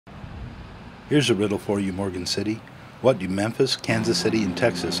Here's a riddle for you, Morgan City. What do Memphis, Kansas City, and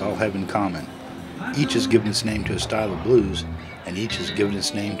Texas all have in common? Each has given its name to a style of blues, and each has given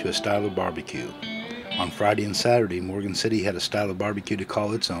its name to a style of barbecue. On Friday and Saturday, Morgan City had a style of barbecue to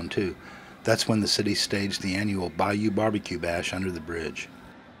call its own, too. That's when the city staged the annual Bayou BBQ Bash under the bridge.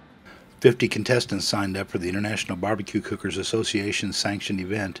 50 contestants signed up for the International Barbecue Cookers Association's sanctioned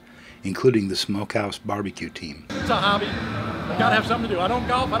event, including the Smokehouse Barbecue team. It's a hobby. You gotta have something to do. I don't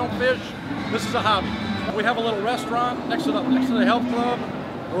golf, I don't fish. This is a hobby. We have a little restaurant next to the health club.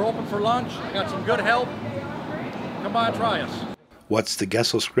 We're open for lunch. Got some good help. Come by and try us. What's the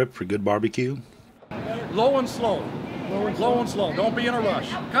Gessel script for good barbecue? Low and slow. Low and slow. Don't be in a rush.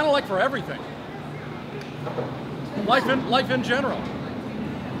 Kind of like for everything. Life in general.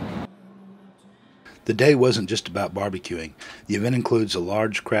 The day wasn't just about barbecuing. The event includes a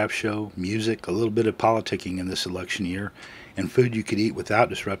large craft show, music, a little bit of politicking in this election year, and food you could eat without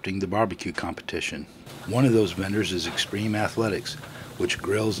disrupting the barbecue competition. One of those vendors is Extreme Athletics, which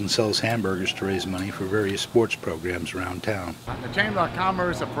grills and sells hamburgers to raise money for various sports programs around town. The Chamber of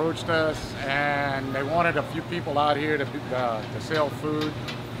Commerce approached us and they wanted a few people out here to sell food.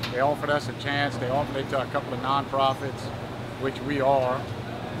 They offered us a chance. They offered it to a couple of nonprofits, which we are.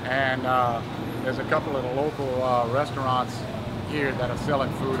 And there's a couple of the local restaurants here that are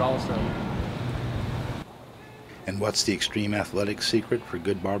selling food also. And what's the Extreme Athletics secret for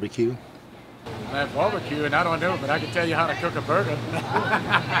good barbecue? That barbecue, and I don't know, but I can tell you how to cook a burger.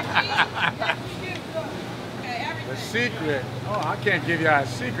 The secret, oh, I can't give you a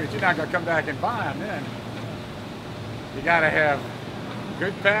secret. You're not going to come back and buy them then. You got to have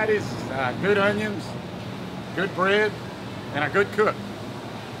good patties, good onions, good bread, and a good cook.